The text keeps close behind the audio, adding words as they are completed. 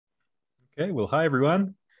Okay, well, hi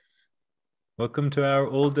everyone. Welcome to our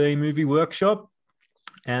all-day movie workshop.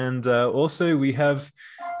 And also we have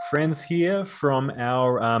friends here from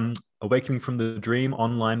our Awakening from the Dream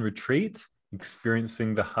online retreat,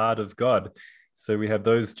 Experiencing the Heart of God. So we have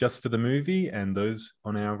those just for the movie and those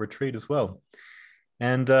on our retreat as well.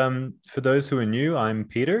 And for those who are new, I'm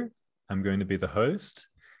Peter. I'm going to be the host.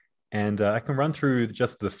 And I can run through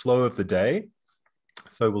just the flow of the day.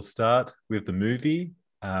 So we'll start with the movie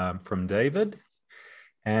from David.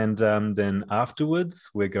 And then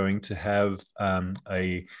afterwards, we're going to have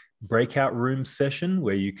a breakout room session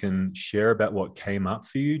where you can share about what came up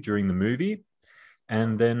for you during the movie.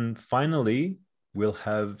 And then finally, we'll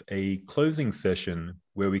have a closing session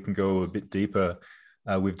where we can go a bit deeper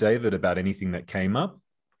with David about anything that came up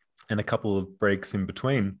and a couple of breaks in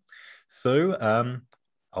between. So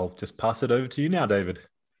I'll just pass it over to you now, David.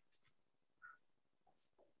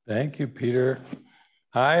 Thank you, Peter.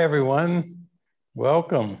 Hi, everyone.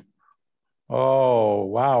 Welcome. Oh,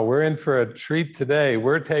 wow. We're in for a treat today.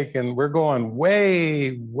 We're going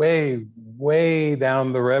way, way, way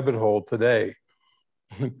down the rabbit hole today.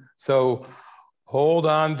 So hold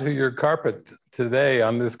on to your carpet today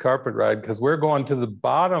on this carpet ride, because we're going to the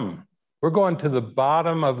bottom. We're going to the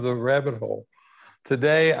bottom of the rabbit hole.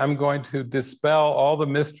 Today, I'm going to dispel all the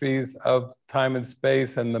mysteries of time and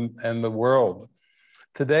space and the world.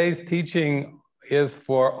 Today's teaching is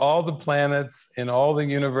for all the planets in all the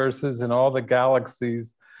universes and all the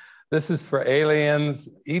galaxies. This is for aliens.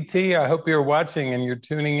 E.T., I hope you're watching and you're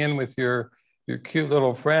tuning in with your cute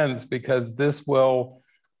little friends, because this will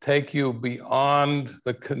take you beyond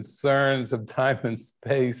the concerns of time and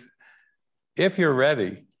space. If you're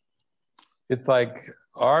ready, it's like,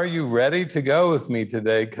 are you ready to go with me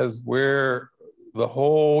today? Because the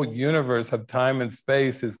whole universe of time and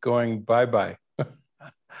space is going bye-bye.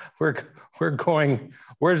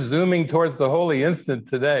 We're zooming towards the holy instant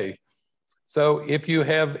today. So if you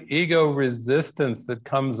have ego resistance that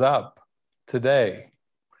comes up today,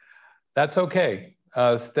 that's okay.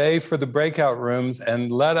 Stay for the breakout rooms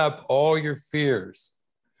and let up all your fears.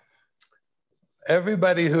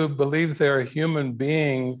 Everybody who believes they're a human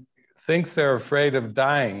being thinks they're afraid of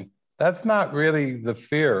dying. That's not really the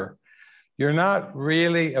fear. You're not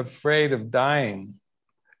really afraid of dying.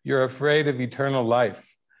 You're afraid of eternal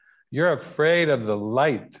life. You're afraid of the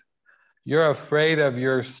light. You're afraid of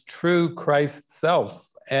your true Christ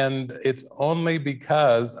self. And it's only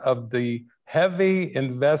because of the heavy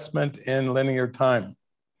investment in linear time.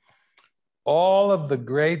 All of the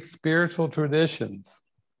great spiritual traditions,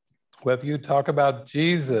 whether you talk about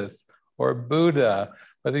Jesus or Buddha,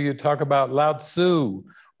 whether you talk about Lao Tzu,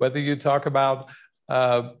 whether you talk about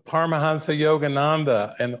Paramahansa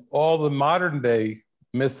Yogananda and all the modern day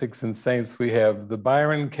mystics and saints we have, the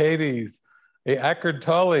Byron Katie's, the Eckhart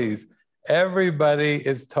Tolle's, everybody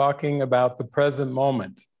is talking about the present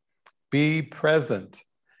moment. Be present.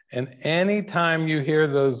 And anytime you hear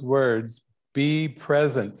those words, be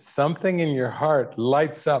present, something in your heart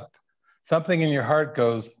lights up. Something in your heart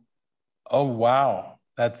goes, oh, wow,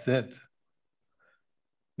 that's it.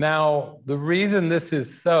 Now, the reason this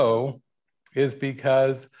is so is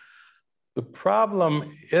because the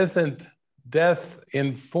problem isn't death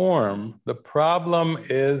in form. The problem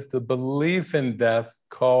is the belief in death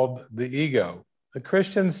called the ego. The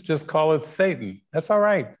Christians just call it Satan. That's all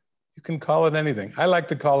right. You can call it anything. I like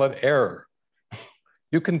to call it error.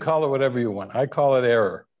 You can call it whatever you want. I call it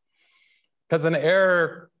error. Because an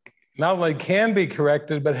error not only can be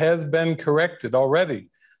corrected, but has been corrected already.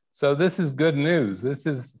 So this is good news. This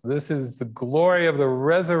is the glory of the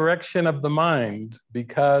resurrection of the mind,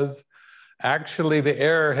 because actually the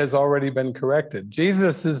error has already been corrected.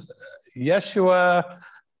 Jesus is Yeshua,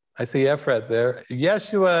 I see Ephrat there.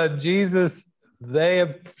 Yeshua, Jesus, they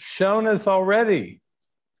have shown us already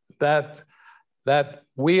that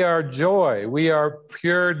we are joy, we are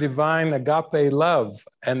pure divine agape love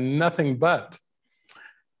and nothing but.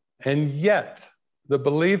 And yet the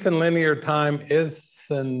belief in linear time is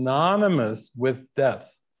synonymous with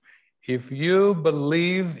death. If you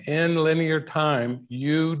believe in linear time,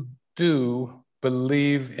 you do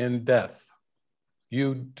believe in death.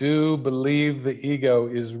 You do believe the ego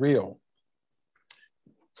is real.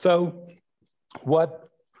 So what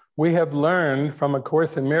we have learned from A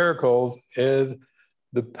Course in Miracles is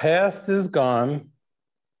the past is gone,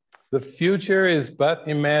 the future is but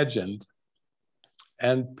imagined,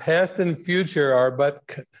 and past and future are but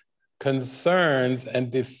concerns and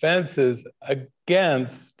defenses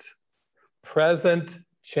against present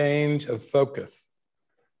change of focus.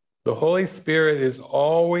 The Holy Spirit is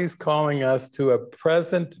always calling us to a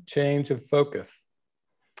present change of focus.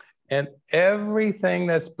 And everything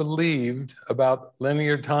that's believed about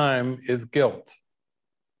linear time is guilt.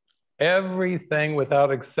 Everything without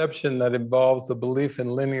exception that involves the belief in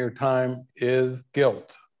linear time is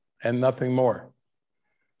guilt and nothing more.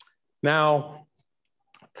 Now,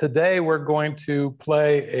 today we're going to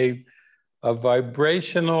play a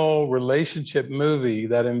vibrational relationship movie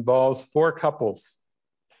that involves 4 couples.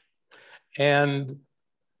 And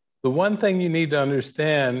the one thing you need to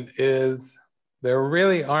understand is there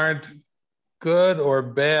really aren't good or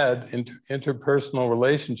bad interpersonal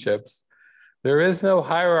relationships. There is no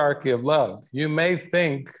hierarchy of love. You may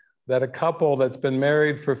think that a couple that's been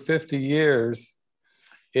married for 50 years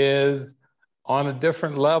is on a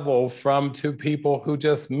different level from 2 people who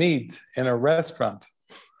just meet in a restaurant.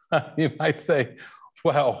 You might say,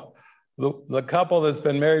 well, the couple that's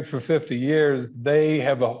been married for 50 years, they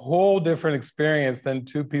have a whole different experience than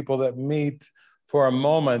 2 people that meet for a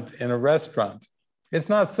moment in a restaurant. It's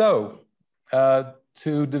not so.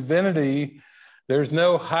 To divinity, there's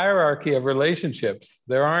no hierarchy of relationships.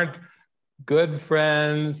 There aren't good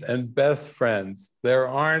friends and best friends. There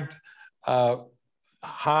aren't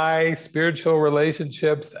high spiritual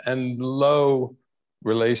relationships and low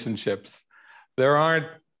relationships. There aren't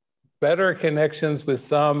better connections with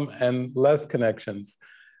some and less connections.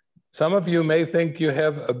 Some of you may think you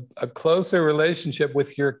have a closer relationship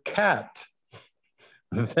with your cat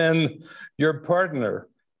than your partner.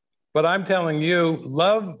 But I'm telling you,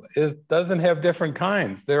 love doesn't have different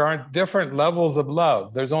kinds. There aren't different levels of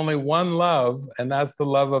love. There's only one love, and that's the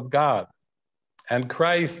love of God. And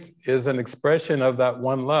Christ is an expression of that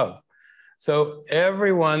one love. So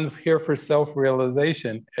everyone's here for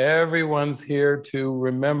self-realization. Everyone's here to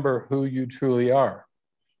remember who you truly are.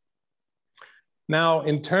 Now,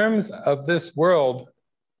 in terms of this world,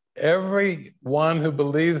 everyone who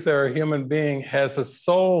believes they're a human being has a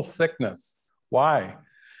soul sickness. Why?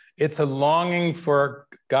 It's a longing for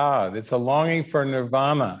God. It's a longing for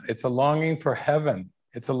nirvana. It's a longing for heaven.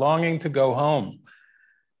 It's a longing to go home.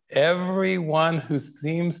 Everyone who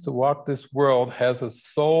seems to walk this world has a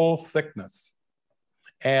soul sickness.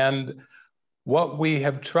 And what we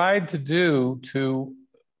have tried to do to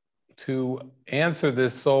answer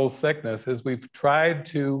this soul sickness is we've tried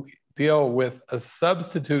to deal with a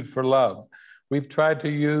substitute for love. We've tried to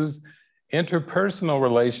use interpersonal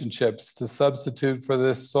relationships to substitute for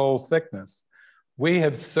this soul sickness. We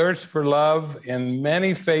have searched for love in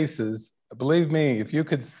many faces. Believe me, if you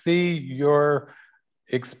could see your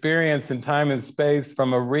experience in time and space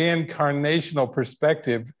from a reincarnational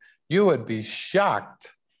perspective, you would be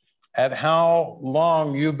shocked at how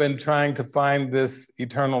long you've been trying to find this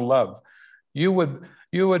eternal love. You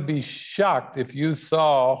would be shocked if you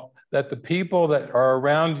saw that the people that are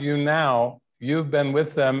around you now, you've been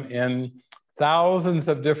with them in thousands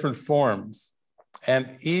of different forms.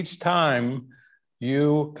 And each time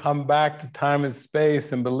you come back to time and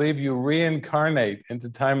space and believe you reincarnate into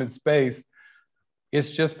time and space,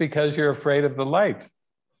 it's just because you're afraid of the light.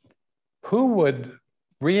 Who would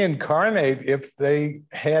reincarnate if they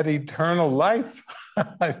had eternal life?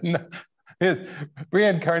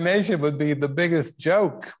 Reincarnation would be the biggest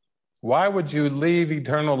joke. Why would you leave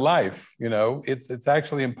eternal life? You know, it's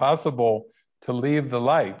actually impossible to leave the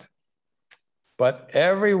light. But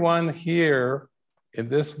everyone here in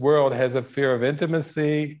this world has a fear of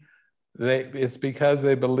intimacy. It's because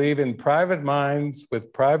they believe in private minds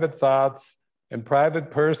with private thoughts and private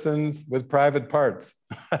persons with private parts.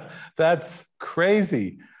 That's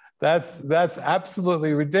crazy. That's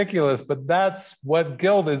absolutely ridiculous, but that's what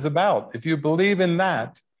guilt is about. If you believe in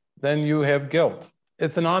that, then you have guilt.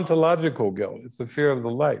 It's an ontological guilt. It's a fear of the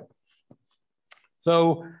light.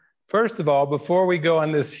 So first of all, before we go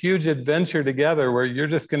on this huge adventure together where you're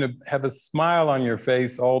just going to have a smile on your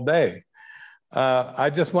face all day, I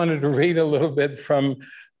just wanted to read a little bit from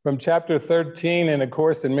chapter 13 in A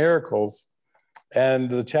Course in Miracles. And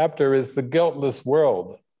the chapter is The Guiltless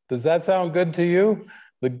World. Does that sound good to you?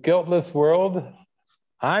 The Guiltless World?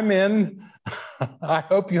 I'm in. I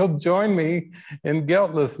hope you'll join me in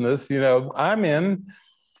guiltlessness. You know, I'm in.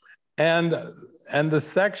 And the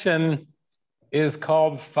section is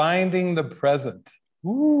called Finding the Present.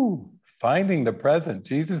 Ooh, finding the present.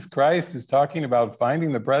 Jesus Christ is talking about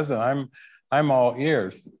finding the present. I'm all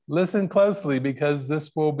ears. Listen closely because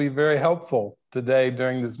this will be very helpful today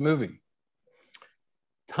during this movie.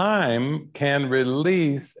 Time can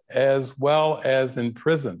release as well as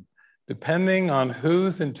imprison, depending on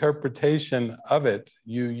whose interpretation of it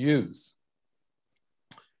you use.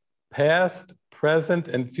 Past, present,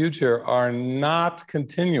 and future are not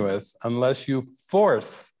continuous unless you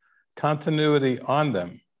force continuity on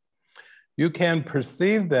them. You can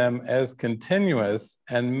perceive them as continuous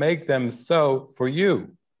and make them so for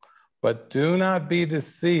you. But do not be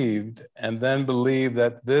deceived and then believe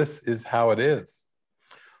that this is how it is.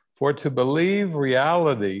 For to believe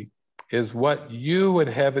reality is what you would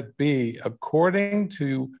have it be according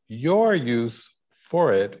to your use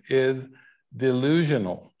for it is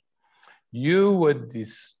delusional. You would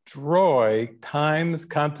destroy time's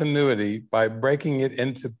continuity by breaking it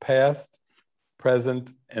into past,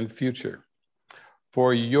 present, and future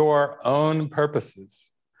for your own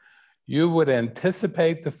purposes. You would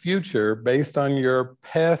anticipate the future based on your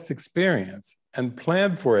past experience and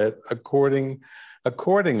plan for it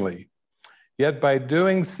accordingly. Yet by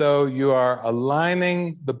doing so, you are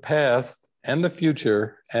aligning the past and the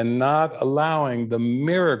future and not allowing the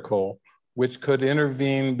miracle which could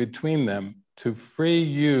intervene between them to free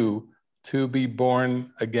you to be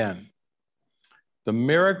born again. The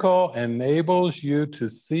miracle enables you to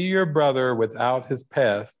see your brother without his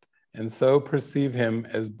past and so perceive him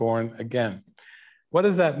as born again. What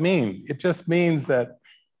does that mean? It just means that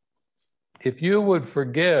if you would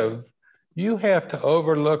forgive, you have to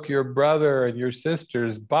overlook your brother and your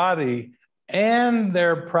sister's body and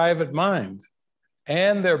their private mind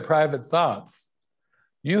and their private thoughts.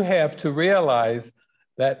 You have to realize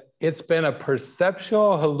that it's been a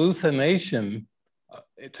perceptual hallucination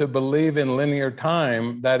to believe in linear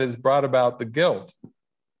time that has brought about the guilt.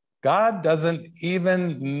 God doesn't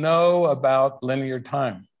even know about linear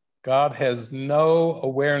time. God has no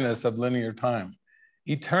awareness of linear time.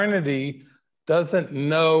 Eternity doesn't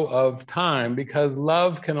know of time because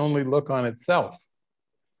love can only look on itself.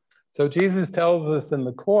 So Jesus tells us in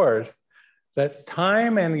the Course that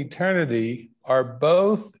time and eternity are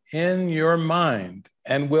both in your mind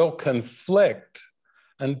and will conflict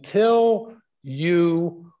until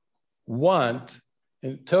you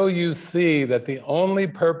until you see that the only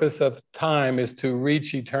purpose of time is to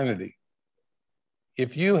reach eternity.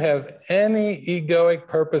 If you have any egoic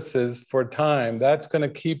purposes for time, that's going to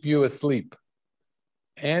keep you asleep.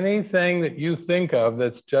 Anything that you think of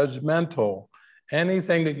that's judgmental,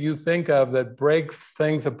 anything that you think of that breaks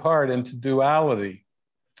things apart into duality,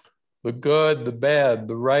 the good, the bad,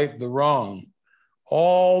 the right, the wrong,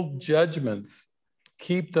 all judgments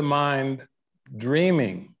keep the mind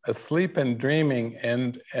dreaming, asleep and dreaming,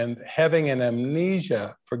 and having an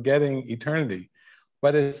amnesia, forgetting eternity.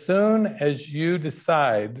 But as soon as you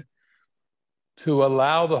decide to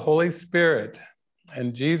allow the Holy Spirit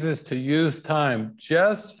and Jesus to use time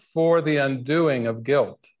just for the undoing of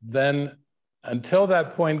guilt, then until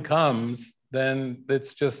that point comes, then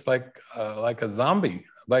it's just like a zombie,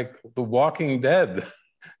 like the Walking Dead.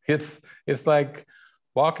 It's like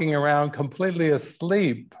walking around completely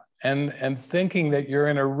asleep and thinking that you're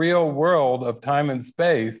in a real world of time and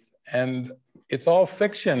space, and it's all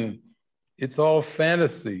fiction, it's all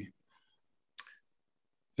fantasy.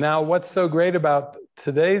 Now, what's so great about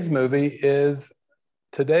today's movie is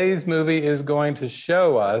going to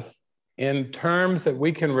show us in terms that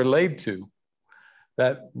we can relate to,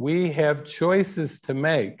 that we have choices to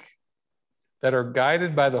make that are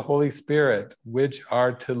guided by the Holy Spirit, which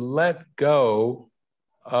are to let go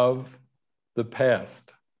of the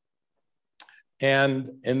past. And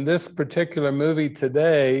in this particular movie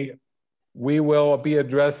today, we will be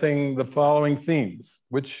addressing the following themes,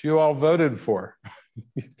 which you all voted for.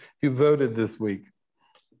 You voted this week.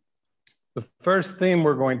 The first theme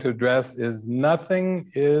we're going to address is nothing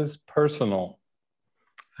is personal.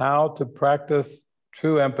 How to practice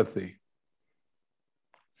true empathy.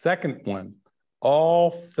 Second one, all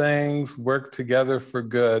things work together for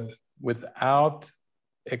good without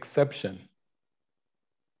exception.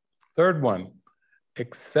 Third one,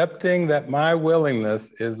 accepting that my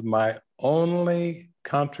willingness is my only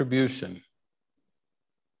contribution.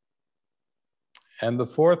 And the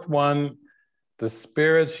fourth one, the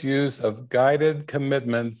Spirit's use of guided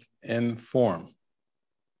commitments in form.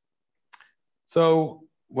 So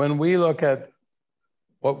when we look at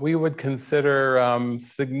what we would consider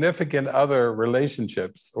significant other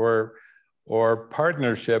relationships or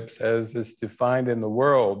partnerships as is defined in the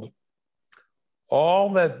world, all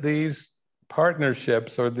that these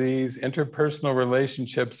partnerships or these interpersonal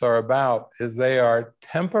relationships are about is they are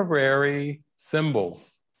temporary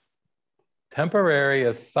symbols, temporary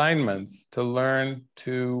assignments to learn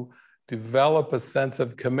to develop a sense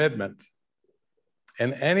of commitment.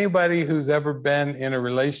 And anybody who's ever been in a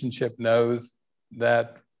relationship knows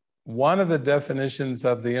that one of the definitions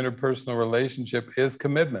of the interpersonal relationship is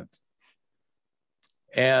commitment.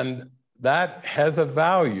 And that has a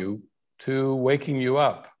value to waking you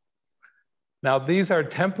up. Now, these are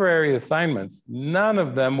temporary assignments. None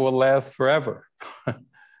of them will last forever.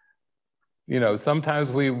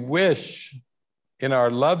 sometimes we wish in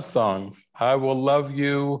our love songs, I will love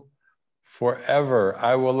you forever.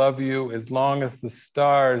 I will love you as long as the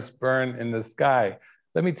stars burn in the sky.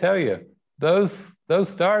 Let me tell you, those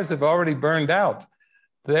stars have already burned out.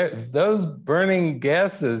 Those burning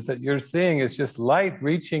gases that you're seeing is just light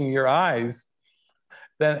reaching your eyes,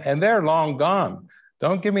 and they're long gone.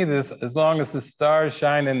 Don't give me this, as long as the stars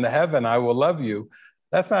shine in the heaven, I will love you.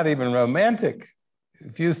 That's not even romantic.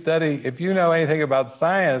 If you know anything about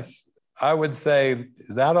science, I would say,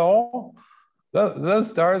 is that all? Those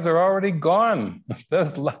stars are already gone.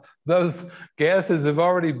 Those gases have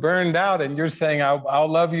already burned out, and you're saying,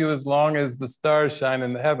 I'll love you as long as the stars shine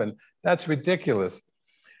in the heaven. That's ridiculous.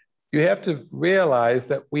 You have to realize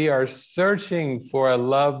that we are searching for a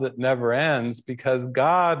love that never ends, because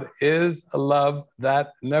God is a love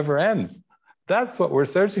that never ends. That's what we're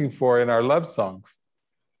searching for in our love songs.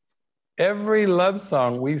 Every love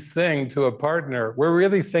song we sing to a partner, we're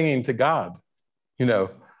really singing to God.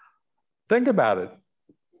 Think about it.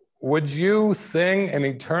 Would you sing an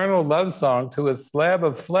eternal love song to a slab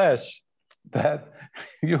of flesh that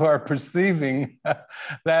you are perceiving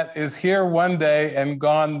that is here one day and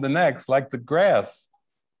gone the next, like the grass?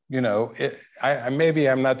 Maybe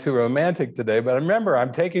I'm not too romantic today, but remember,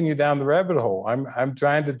 I'm taking you down the rabbit hole. I'm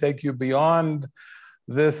trying to take you beyond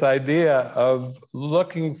this idea of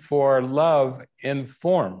looking for love in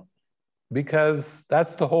form, because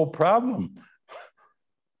that's the whole problem.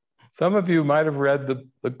 Some of you might have read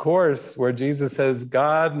the course where Jesus says,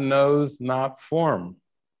 God knows not form.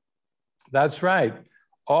 That's right.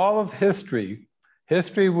 All of history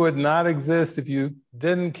would not exist if you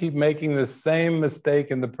didn't keep making the same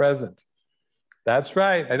mistake in the present. That's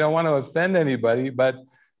right. I don't want to offend anybody, but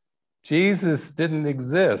Jesus didn't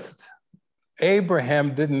exist.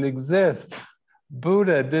 Abraham didn't exist.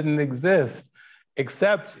 Buddha didn't exist,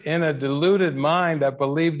 except in a deluded mind that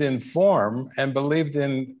believed in form and believed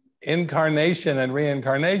in incarnation and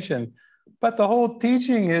reincarnation. But the whole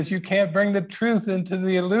teaching is you can't bring the truth into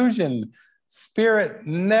the illusion. Spirit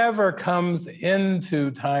never comes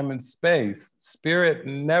into time and space. Spirit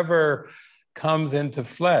never comes into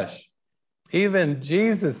flesh. Even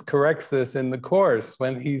Jesus corrects this in the Course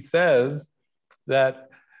when he says that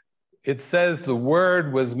it says the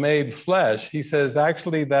Word was made flesh. He says,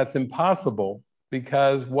 actually, that's impossible,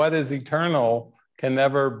 because what is eternal can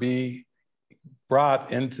never be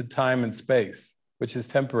brought into time and space, which is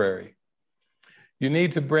temporary. You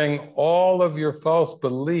need to bring all of your false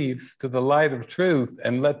beliefs to the light of truth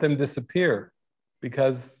and let them disappear,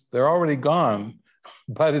 because they're already gone.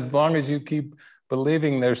 But as long as you keep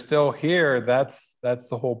believing they're still here, that's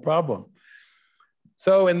the whole problem.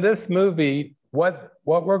 So in this movie, what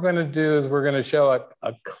we're going to do is we're going to show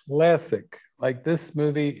a classic. Like, this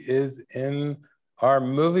movie is in our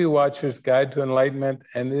Movie Watcher's Guide to Enlightenment,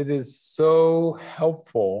 and it is so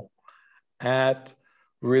helpful at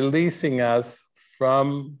releasing us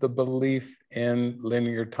from the belief in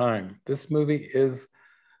linear time. This movie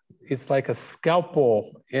it's like a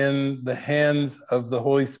scalpel in the hands of the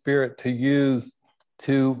Holy Spirit to use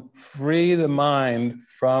to free the mind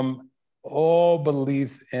from all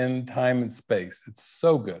beliefs in time and space. It's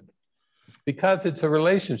so good because it's a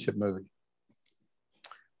relationship movie.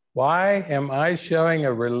 Why am I showing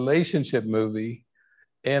a relationship movie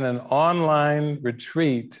in an online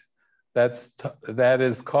retreat that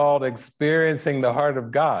is called Experiencing the Heart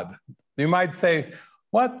of God? You might say,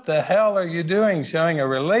 what the hell are you doing showing a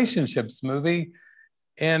relationships movie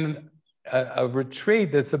in a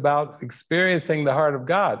retreat that's about experiencing the heart of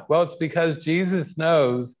God? Well, it's because Jesus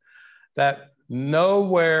knows that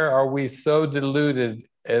nowhere are we so deluded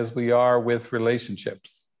as we are with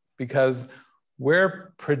relationships, because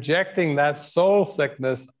we're projecting that soul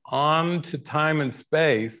sickness onto time and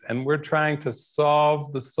space, and we're trying to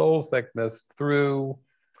solve the soul sickness through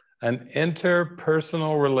an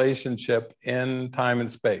interpersonal relationship in time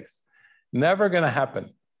and space. Never going to happen.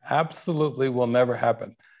 Absolutely will never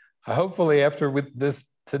happen. Hopefully after with this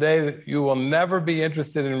today, you will never be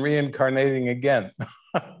interested in reincarnating again.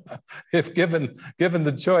 If given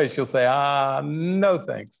the choice, you'll say, no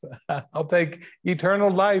thanks. I'll take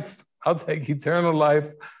eternal life. I'll take eternal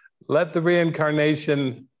life. Let the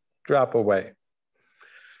reincarnation drop away.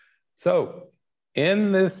 So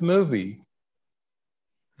in this movie,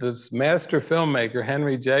 this master filmmaker,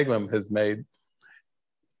 Henry Jaglom, has made,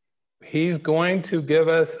 he's going to give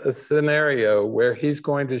us a scenario where he's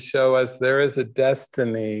going to show us there is a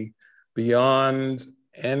destiny beyond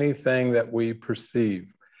anything that we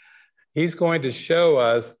perceive. He's going to show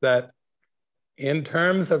us that in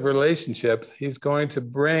terms of relationships, he's going to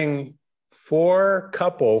bring 4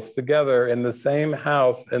 couples together in the same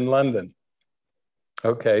house in London.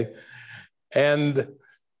 Okay. And,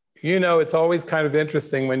 you know, it's always kind of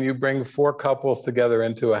interesting when you bring 4 couples together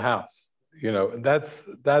into a house. You know, that's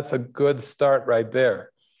a good start right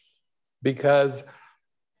there. Because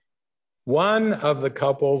one of the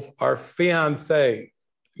couples are fiancés.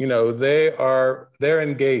 You know, they're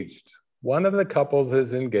engaged. One of the couples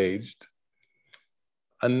is engaged.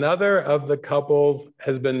 Another of the couples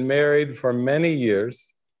has been married for many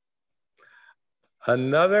years.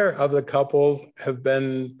 Another of the couples have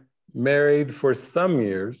been married for some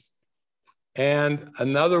years. And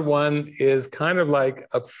another one is kind of like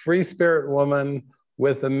a free spirit woman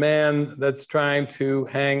with a man that's trying to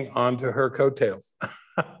hang onto her coattails.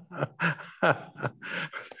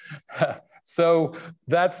 So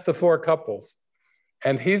that's the 4 couples.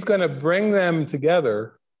 And he's going to bring them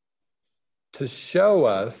together to show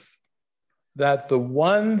us that the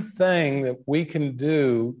one thing that we can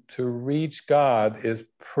do to reach God is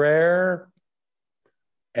prayer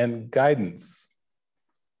and guidance.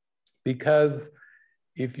 Because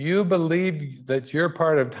if you believe that you're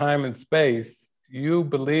part of time and space, you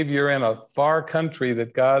believe you're in a far country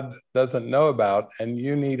that God doesn't know about, and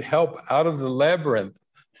you need help out of the labyrinth.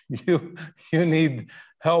 You need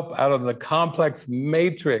help out of the complex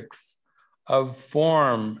matrix of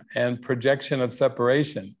form and projection of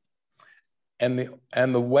separation. And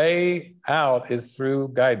the way out is through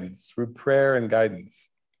guidance, through prayer and guidance.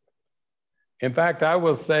 In fact, I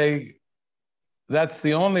will say that's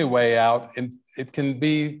the only way out. And it can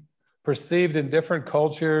be perceived in different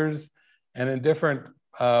cultures and in different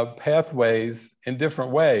pathways in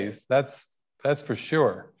different ways. That's for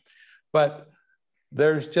sure. But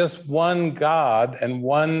there's just one God and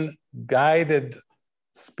one guided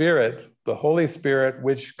Spirit, the Holy Spirit,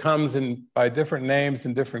 which comes in by different names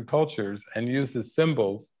in different cultures and uses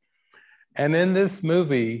symbols. And in this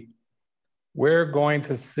movie, we're going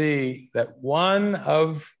to see that one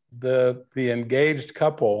of the engaged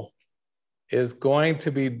couple is going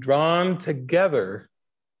to be drawn together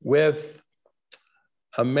with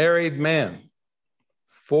a married man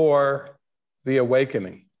for the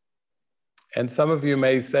awakening. And some of you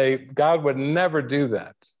may say, God would never do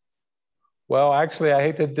that. Well, actually, I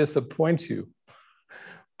hate to disappoint you,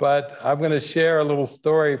 but I'm going to share a little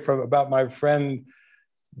story about my friend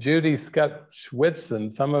Judy Scott-Whitson.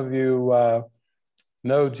 Some of you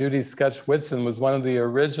know Judy Scott-Whitson was one of the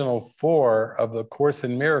original 4 of the Course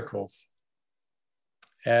in Miracles.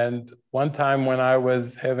 And one time when I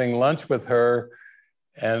was having lunch with her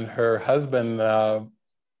and her husband,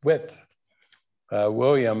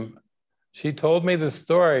 William, she told me the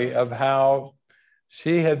story of how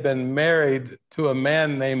she had been married to a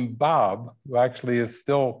man named Bob, who actually is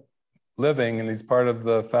still living, and he's part of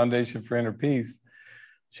the Foundation for Inner Peace.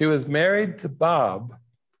 She was married to Bob.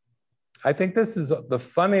 I think this is the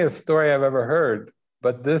funniest story I've ever heard,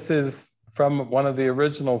 but this is from one of the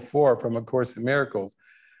original 4 from A Course in Miracles.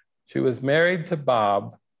 She was married to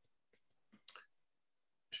Bob.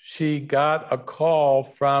 She got a call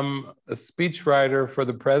from a speechwriter for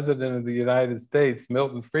the President of the United States,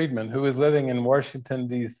 Milton Friedman, who was living in Washington,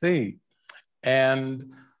 D.C.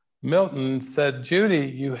 And Milton said, Judy,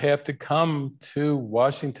 you have to come to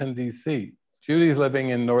Washington, D.C. Judy's living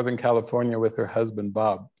in Northern California with her husband,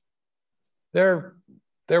 Bob. They're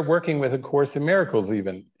working with A Course in Miracles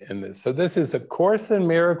even in this. So this is a Course in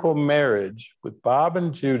Miracle marriage with Bob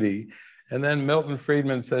and Judy. And then Milton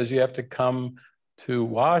Friedman says you have to come to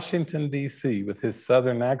Washington, D.C. with his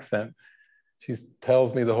Southern accent. She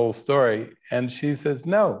tells me the whole story. And she says,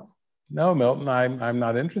 no, Milton, I'm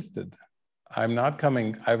not interested. I'm not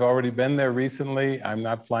coming. I've already been there recently. I'm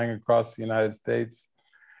not flying across the United States.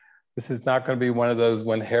 This is not going to be one of those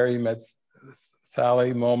when Harry met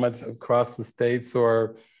Sally moments across the states,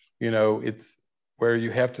 or, you know, it's where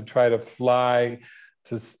you have to try to fly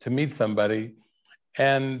to meet somebody.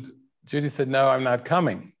 And Judy said, no, I'm not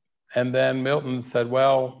coming. And then Milton said,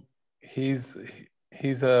 well, he's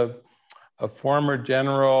a former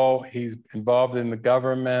general. He's involved in the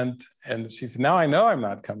government. And she said, now I know I'm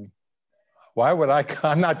not coming. Why would I?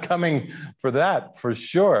 I'm not coming for that, for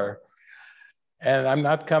sure. And I'm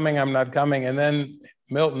not coming. And then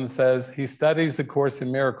Milton says he studies A Course in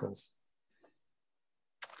Miracles.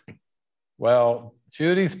 Well,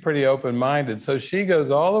 Judy's pretty open-minded. So she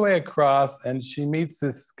goes all the way across and she meets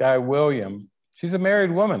this guy, William. She's a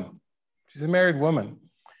married woman.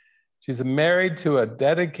 She's married to a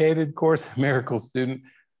dedicated Course in Miracles student.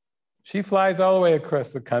 She flies all the way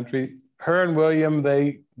across the country. Her and William,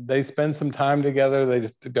 they spend some time together. They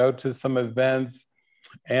just go to some events.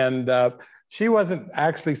 And she wasn't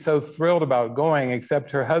actually so thrilled about going,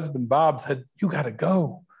 except her husband, Bob, said, you got to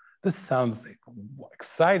go. This sounds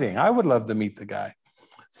exciting. I would love to meet the guy.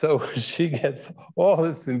 So she gets all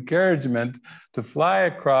this encouragement to fly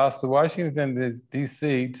across to Washington,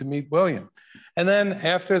 D.C. to meet William. And then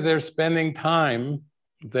after they're spending time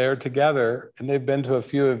there together, and they've been to a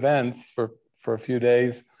few events for a few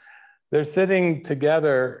days, they're sitting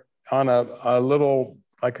together on a little,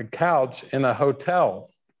 like a couch in a hotel.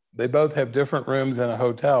 They both have different rooms in a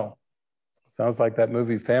hotel. Sounds like that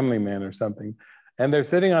movie Family Man or something. And they're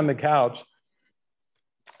sitting on the couch,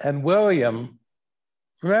 and William,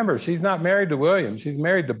 remember, she's not married to William, she's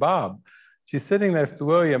married to Bob. She's sitting next to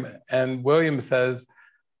William, and William says,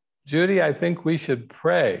 Judy, I think we should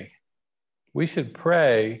pray. We should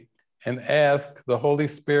pray and ask the Holy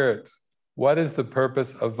Spirit, what is the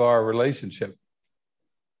purpose of our relationship?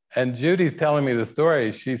 And Judy's telling me the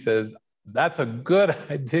story. She says, that's a good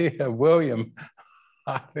idea, William.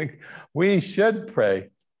 I think we should pray.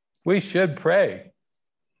 We should pray.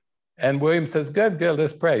 And William says, good,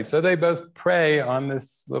 let's pray. So they both pray on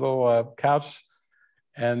this little couch,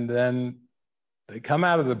 and then they come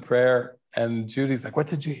out of the prayer, and Judy's like, what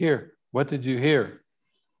did you hear? What did you hear?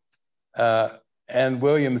 And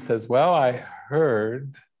William says, well, I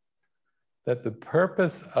heard that the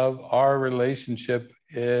purpose of our relationship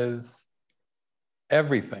is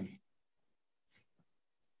everything.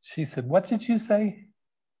 She said, what did you say?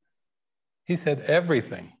 He said,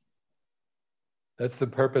 everything. That's the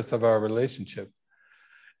purpose of our relationship.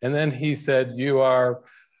 And then he said, you are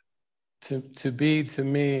to be to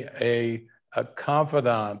me a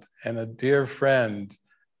confidant and a dear friend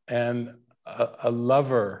and a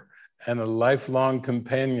lover and a lifelong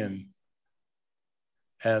companion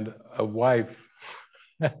and a wife.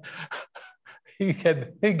 He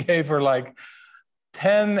gave her like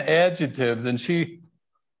 10 adjectives, and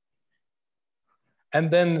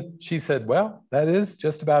then she said, well, that is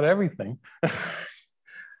just about everything.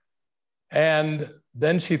 And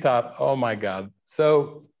then she thought, oh my God.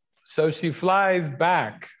 So she flies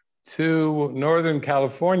back to Northern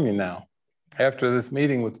California now after this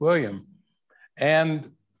meeting with William.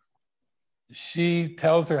 And she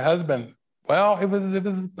tells her husband, well, it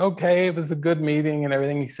was okay. It was a good meeting and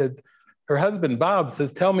everything. He said, her husband, Bob,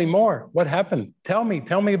 says, tell me more. What happened? Tell me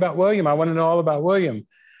about William. I want to know all about William.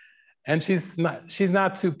 And she's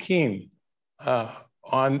not too keen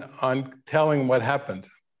on telling what happened.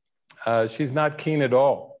 She's not keen at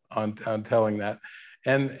all on telling that.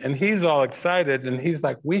 And he's all excited, and he's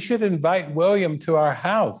like, we should invite William to our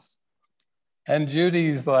house. And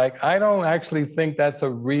Judy's like, I don't actually think that's a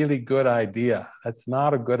really good idea. That's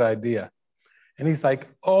not a good idea. And he's like,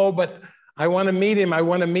 oh, but I want to meet him. I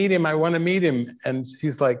want to meet him. I want to meet him. And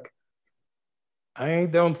she's like, I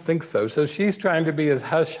don't think so. So she's trying to be as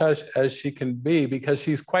hush-hush as she can be because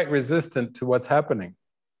she's quite resistant to what's happening.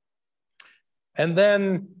 And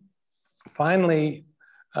then finally,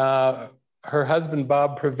 her husband,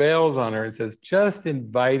 Bob, prevails on her and says, just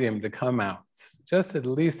invite him to come out. Just at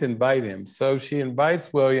least invite him. So she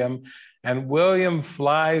invites William, and William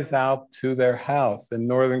flies out to their house in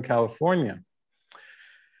Northern California.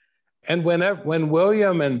 And when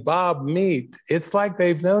William and Bob meet, it's like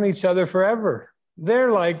they've known each other forever.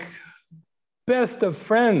 They're like best of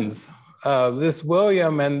friends. This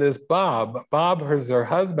William and this Bob. Bob is her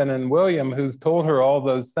husband, and William, who's told her all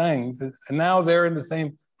those things, and now they're in the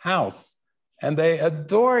same house, and they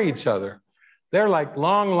adore each other. They're like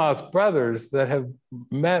long lost brothers that have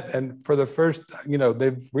met, and for the first,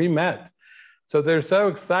 they've re-met. So they're so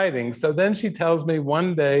exciting. So then she tells me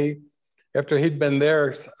one day, after he'd been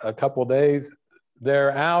there a couple days,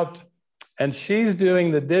 they're out, and she's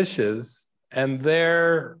doing the dishes, and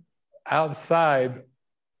they're outside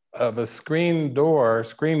of a screen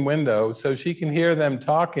window, so she can hear them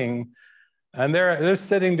talking. And they're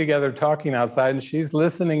sitting together talking outside, and she's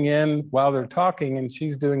listening in while they're talking, and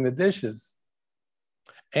she's doing the dishes.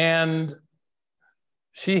 And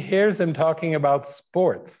she hears them talking about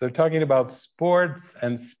sports. They're talking about sports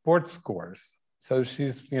and sports scores. So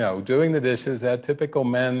she's, doing the dishes. That typical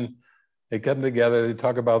men, they come together, they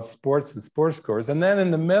talk about sports and sports scores. And then in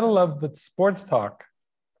the middle of the sports talk,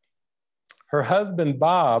 her husband,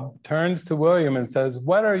 Bob, turns to William and says,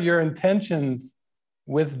 what are your intentions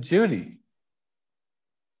with Judy?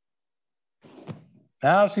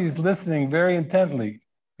 Now she's listening very intently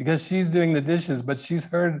because she's doing the dishes, but she's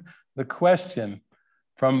heard the question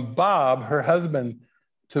from Bob, her husband,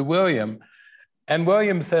 to William. And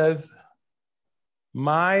William says,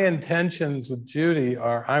 my intentions with Judy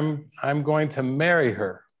are I'm going to marry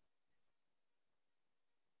her.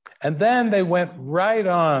 And then they went right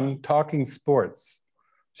on talking sports.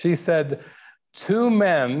 She said, two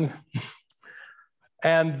men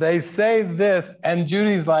And they say this, and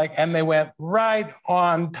Judy's like, and they went right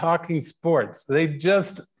on talking sports.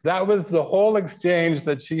 That was the whole exchange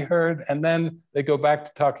that she heard, and then they go back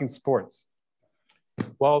to talking sports.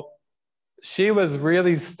 Well, she was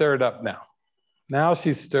really stirred up now. Now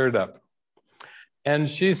she's stirred up. And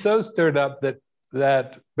she's so stirred up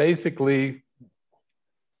that basically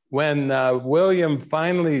when William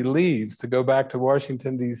finally leaves to go back to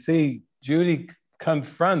Washington, D.C., Judy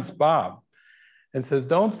confronts Bob and says,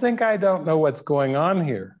 don't think I don't know what's going on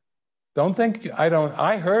here. Don't think I don't.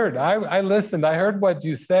 I heard, I listened, I heard what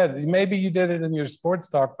you said. Maybe you did it in your sports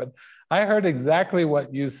talk, but I heard exactly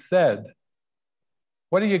what you said.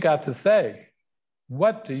 What do you got to say?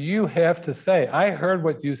 What do you have to say? I heard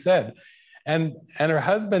what you said. And her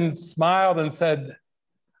husband smiled and said,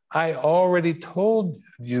 I already told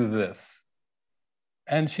you this.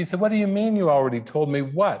 And she said, what do you mean you already told me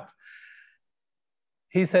what?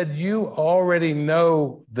 He said, you already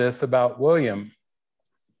know this about William,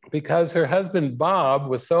 because her husband, Bob,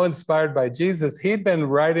 was so inspired by Jesus. He'd been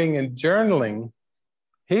writing and journaling.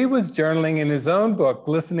 He was journaling in his own book,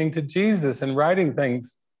 listening to Jesus and writing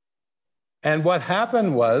things. And what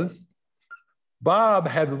happened was Bob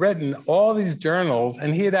had written all these journals,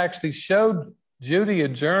 and he had actually showed Judy a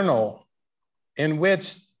journal in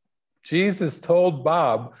which Jesus told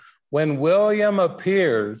Bob, when William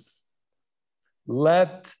appears,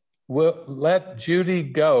 let Judy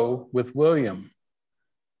go with William.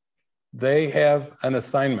 They have an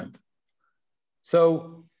assignment.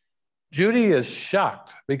 So Judy is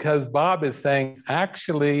shocked because Bob is saying,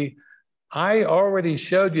 actually, I already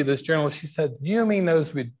showed you this journal. She said, you mean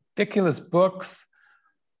those ridiculous books?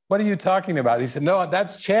 What are you talking about? He said, no,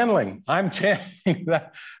 that's channeling. I'm channeling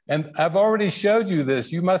that. And I've already showed you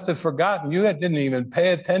this. You must have forgotten. You didn't even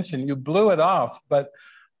pay attention. You blew it off. But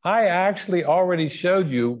I actually already showed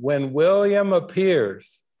you, when William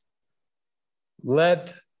appears,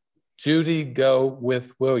 let Judy go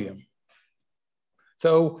with William.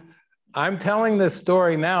 So I'm telling this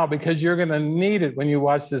story now because you're going to need it when you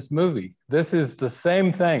watch this movie. This is the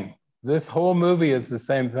same thing. This whole movie is the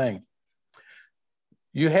same thing.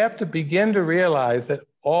 You have to begin to realize that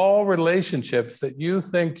all relationships that you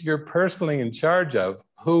think you're personally in charge of,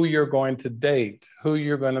 who you're going to date, who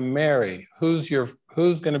you're going to marry, who's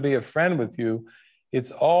going to be a friend with you,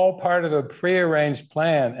 it's all part of a prearranged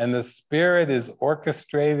plan, and the Spirit is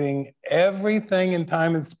orchestrating everything in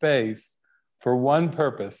time and space for one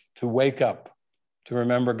purpose: to wake up, to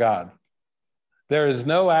remember God. There is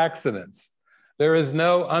no accidents. There is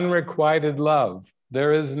no unrequited love.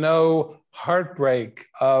 There is no heartbreak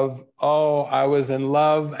of, oh, I was in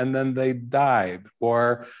love and then they died,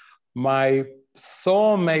 or my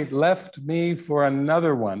soulmate left me for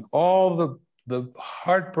another one. All the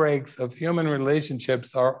heartbreaks of human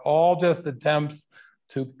relationships are all just attempts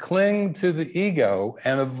to cling to the ego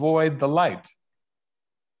and avoid the light.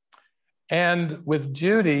 And with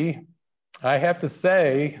Judy, I have to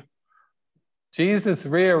say, Jesus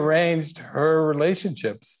rearranged her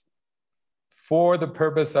relationships for the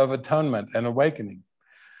purpose of atonement and awakening,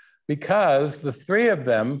 because the three of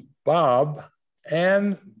them, Bob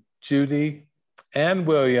and Judy and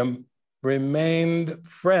William, remained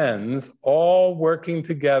friends, all working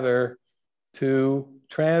together to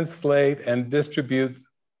translate and distribute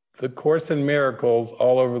the Course in Miracles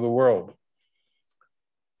all over the world.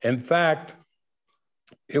 In fact,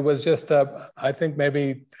 it was just, I think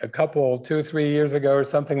maybe a couple, 2 or 3 years ago or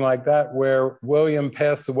something like that, where William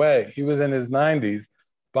passed away. He was in his 90s.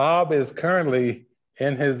 Bob is currently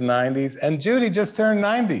in his 90s, and Judy just turned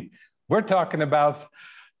 90. We're talking about,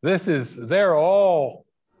 they're all,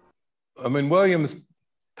 I mean, William's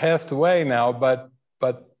passed away now, but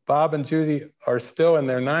Bob and Judy are still in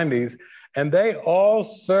their 90s, and they all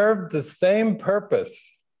served the same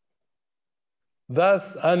purpose,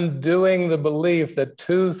 thus undoing the belief that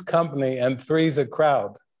two's company and three's a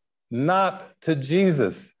crowd. Not to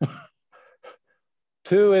Jesus.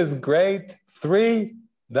 2 is great, 3,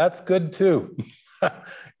 that's good too.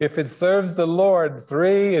 If it serves the Lord,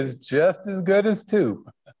 3 is just as good as 2.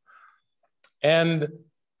 And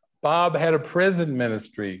Bob had a prison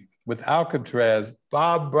ministry with Alcatraz.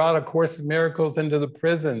 Bob brought A Course in Miracles into the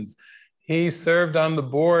prisons. He served on the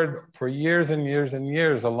board for years and years and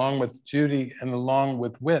years, along with Judy and along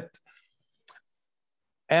with Whit.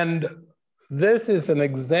 And this is an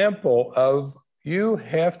example of, you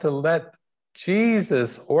have to let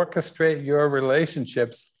Jesus orchestrate your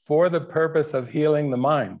relationships for the purpose of healing the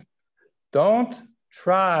mind. Don't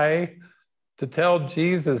try to tell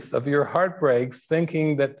Jesus of your heartbreaks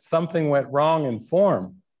thinking that something went wrong in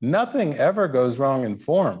form. Nothing ever goes wrong in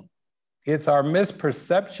form. It's our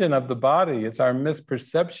misperception of the body. It's our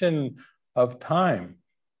misperception of time.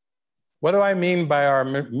 What do I mean by our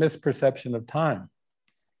misperception of time?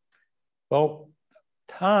 Well,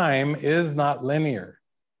 time is not linear.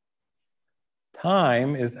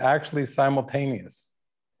 Time is actually simultaneous.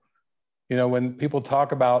 You know, when people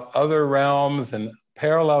talk about other realms and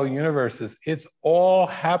parallel universes, it's all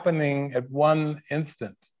happening at one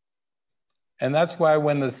instant. And that's why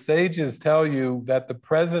when the sages tell you that the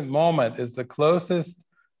present moment is the closest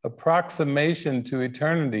approximation to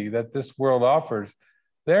eternity that this world offers,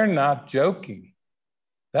 they're not joking.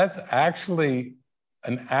 That's actually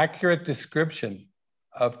an accurate description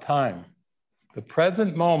of time. The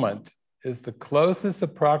present moment is the closest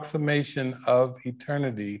approximation of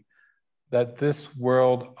eternity that this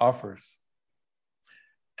world offers.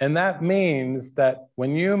 And that means that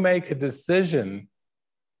when you make a decision,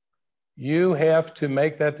 you have to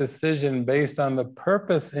make that decision based on the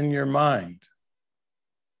purpose in your mind.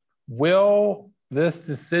 Will this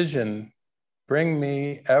decision bring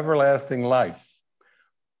me everlasting life?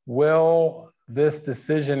 Will this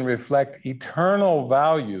decision reflect eternal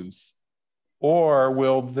values? Or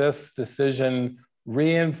will this decision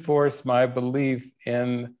reinforce my belief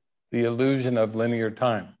in the illusion of linear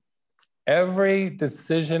time? Every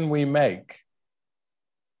decision we make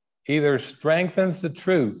either strengthens the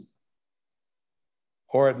truth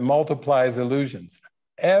or it multiplies illusions.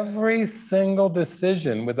 Every single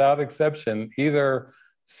decision, without exception, either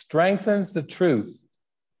strengthens the truth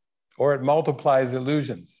or it multiplies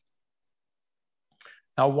illusions.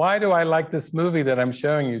 Now, why do I like this movie that I'm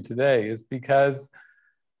showing you today? Is because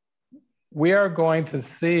we are going to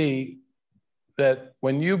see that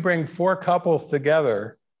when you bring four couples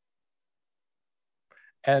together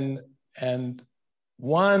and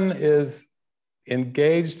one is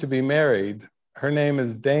engaged to be married, her name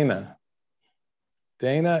is Dana.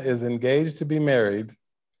 Dana is engaged to be married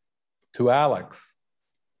to Alex.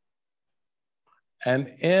 And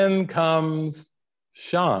in comes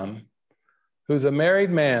Sean, who's a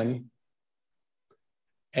married man,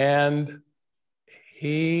 and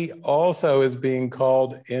he also is being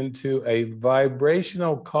called into a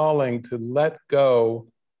vibrational calling to let go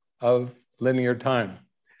of linear time.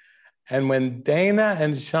 And when Dana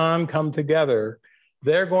and Sean come together,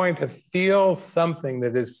 they're going to feel something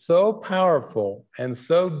that is so powerful and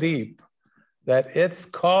so deep that it's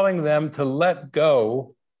calling them to let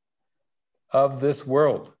go of this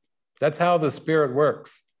world. That's how the spirit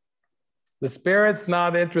works. The spirit's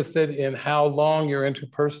not interested in how long your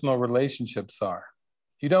interpersonal relationships are.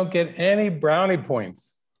 You don't get any brownie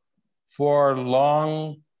points for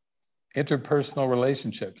long interpersonal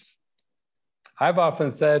relationships. I've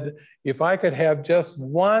often said, if I could have just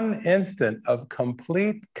one instant of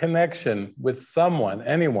complete connection with someone,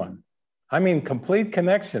 anyone, I mean complete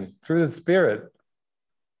connection through the spirit,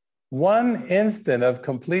 one instant of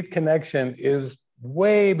complete connection is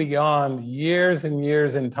way beyond years and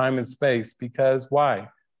years in time and space. Because why?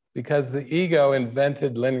 Because the ego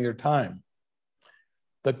invented linear time.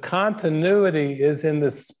 The continuity is in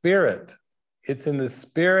the spirit. It's in the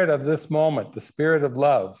spirit of this moment, the spirit of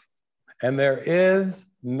love. And there is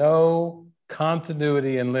no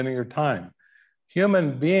continuity in linear time.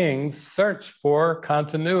 Human beings search for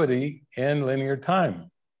continuity in linear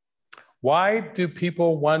time. Why do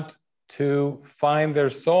people want to find their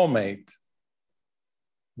soulmate?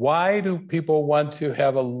 Why do people want to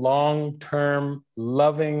have a long-term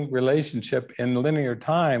loving relationship in linear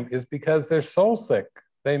time? Is because they're soul sick.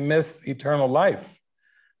 They miss eternal life.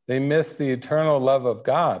 They miss the eternal love of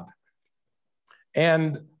God.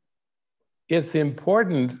 And it's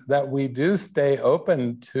important that we do stay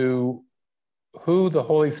open to who the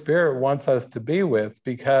Holy Spirit wants us to be with,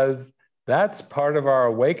 because that's part of our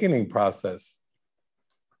awakening process.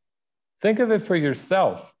 Think of it for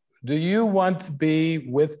yourself. Do you want to be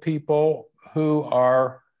with people who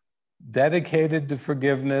are dedicated to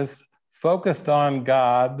forgiveness, focused on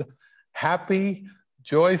God, happy,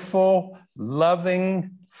 joyful,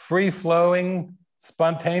 loving, free-flowing,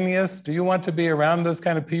 spontaneous? Do you want to be around those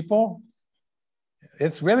kind of people?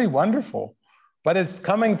 It's really wonderful, but it's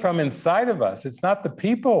coming from inside of us. It's not the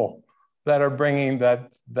people that are bringing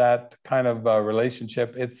that kind of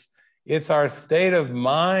relationship. It's our state of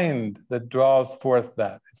mind that draws forth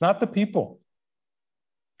that. It's not the people.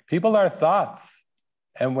 People are thoughts.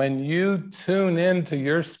 And when you tune into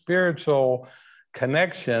your spiritual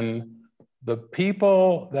connection, the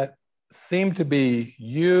people that seem to be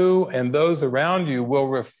you and those around you will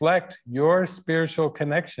reflect your spiritual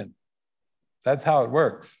connection. That's how it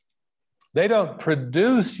works. They don't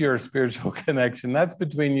produce your spiritual connection. That's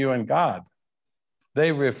between you and God.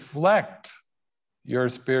 They reflect your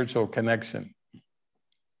spiritual connection.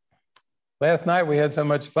 Last night we had so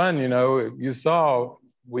much fun, you know, you saw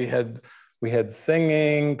we had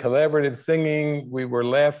singing, collaborative singing, we were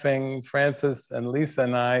laughing, Francis and Lisa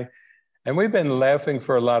and I, and we've been laughing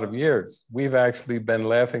for a lot of years. We've actually been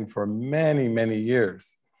laughing for many, many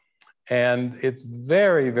years. And it's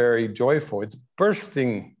very, very joyful. It's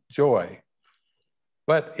bursting joy.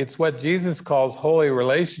 But it's what Jesus calls holy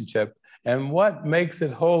relationship. And what makes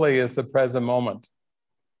it holy is the present moment.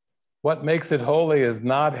 What makes it holy is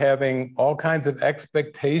not having all kinds of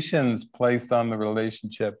expectations placed on the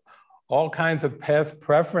relationship, all kinds of past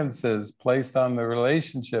preferences placed on the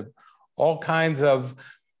relationship, all kinds of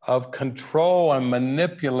control and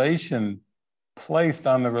manipulation placed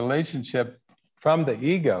on the relationship from the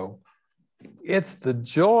ego. It's the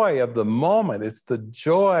joy of the moment. It's the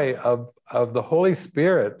joy of the Holy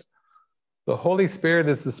Spirit. The Holy Spirit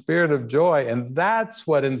is the spirit of joy, and that's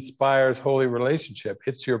what inspires holy relationship.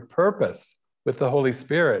 It's your purpose with the Holy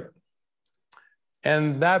Spirit.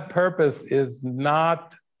 And that purpose is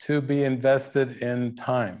not to be invested in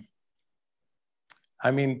time. I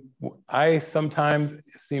mean, I sometimes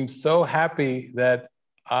seem so happy that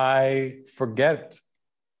I forget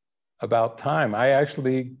about time. I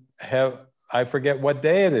forget what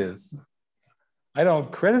day it is. I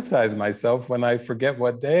don't criticize myself when I forget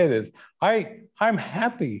what day it is. I'm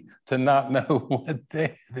happy to not know what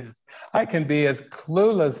day it is. I can be as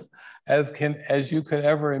clueless as you could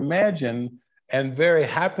ever imagine, and very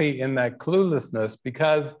happy in that cluelessness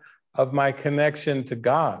because of my connection to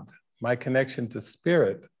God, my connection to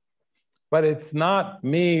spirit. But it's not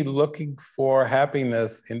me looking for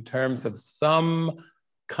happiness in terms of some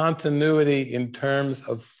continuity in terms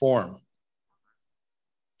of form.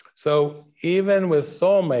 So even with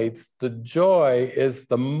soulmates, the joy is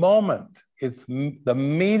the moment. It's the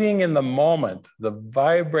meeting in the moment. The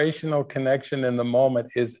vibrational connection in the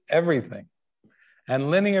moment is everything.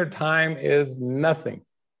 And linear time is nothing.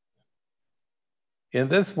 In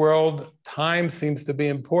this world, time seems to be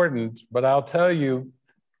important, but I'll tell you,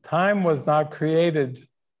 time was not created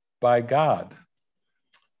by God.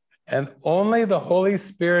 And only the Holy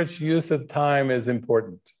Spirit's use of time is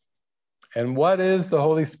important. And what is the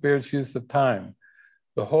Holy Spirit's use of time?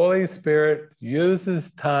 The Holy Spirit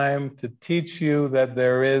uses time to teach you that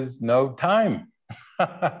there is no time.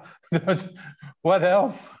 What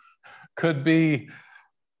else could be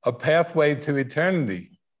a pathway to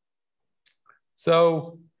eternity?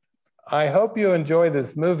 So I hope you enjoy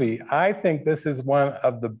this movie. I think this is one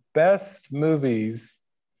of the best movies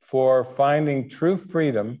for finding true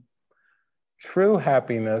freedom, true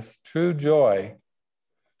happiness, true joy.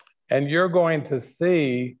 And you're going to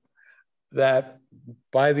see that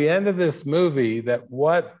by the end of this movie, that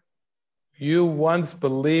what you once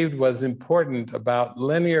believed was important about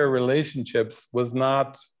linear relationships was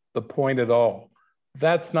not the point at all.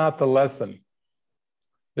 That's not the lesson.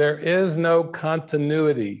 There is no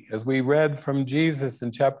continuity, as we read from Jesus in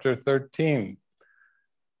chapter 13,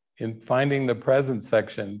 in Finding the Present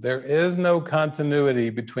section. There is no continuity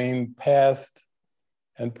between past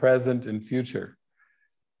and present and future.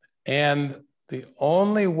 And the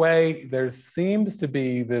only way there seems to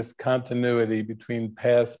be this continuity between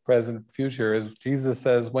past, present, future is Jesus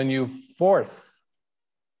says, when you force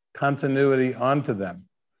continuity onto them,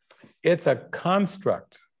 it's a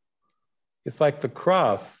construct. It's like the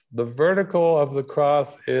cross. The vertical of the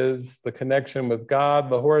cross is the connection with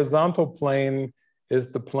God. The horizontal plane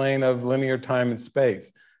is the plane of linear time and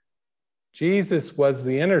space. Jesus was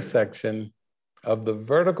the intersection of the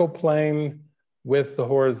vertical plane with the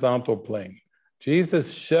horizontal plane.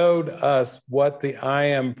 Jesus showed us what the I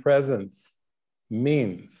am presence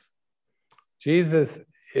means. Jesus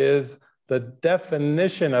is the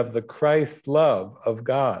definition of the Christ love of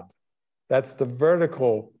God. That's the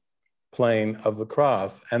vertical plane of the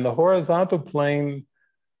cross, and the horizontal plane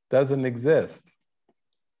doesn't exist.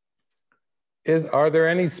 Are there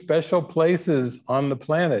any special places on the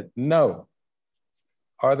planet? No.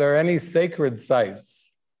 Are there any sacred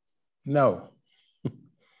sites? No.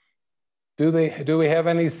 Do we have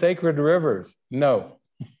any sacred rivers? No.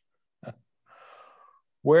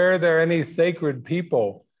 Were there any sacred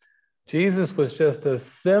people? Jesus was just a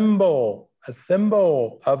symbol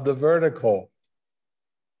of the vertical.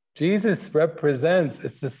 Jesus represents,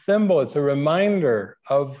 it's the symbol, it's a reminder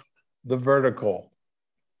of the vertical.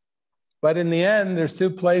 But in the end, there's two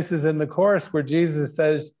places in the Course where Jesus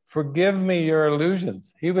says, forgive me your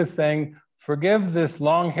illusions. He was saying, forgive this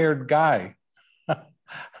long-haired guy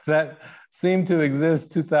that seemed to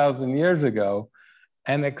exist 2,000 years ago,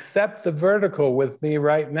 and accept the vertical with me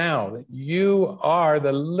right now. That you are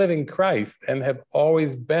the living Christ and have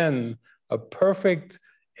always been a perfect,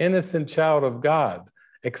 innocent child of God.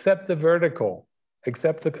 Accept the vertical,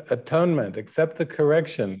 accept the atonement, accept the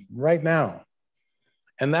correction right now.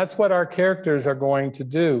 And that's what our characters are going to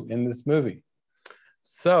do in this movie.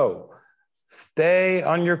 So stay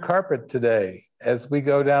on your carpet today as we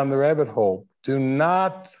go down the rabbit hole. Do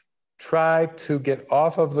not try to get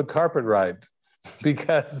off of the carpet ride,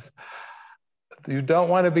 because you don't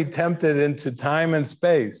want to be tempted into time and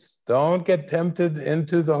space. Don't get tempted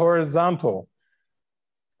into the horizontal.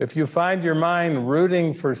 If you find your mind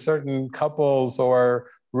rooting for certain couples or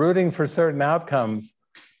rooting for certain outcomes,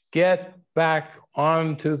 get back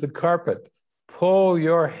onto the carpet. Pull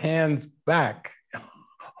your hands back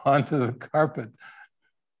onto the carpet.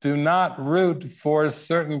 Do not root for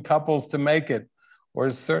certain couples to make it or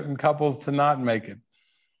certain couples to not make it.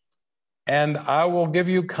 And I will give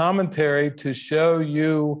you commentary to show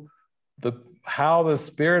you how the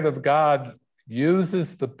Spirit of God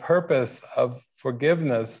uses the purpose of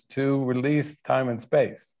forgiveness to release time and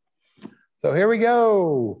space. So here we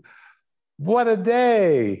go. What a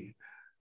day.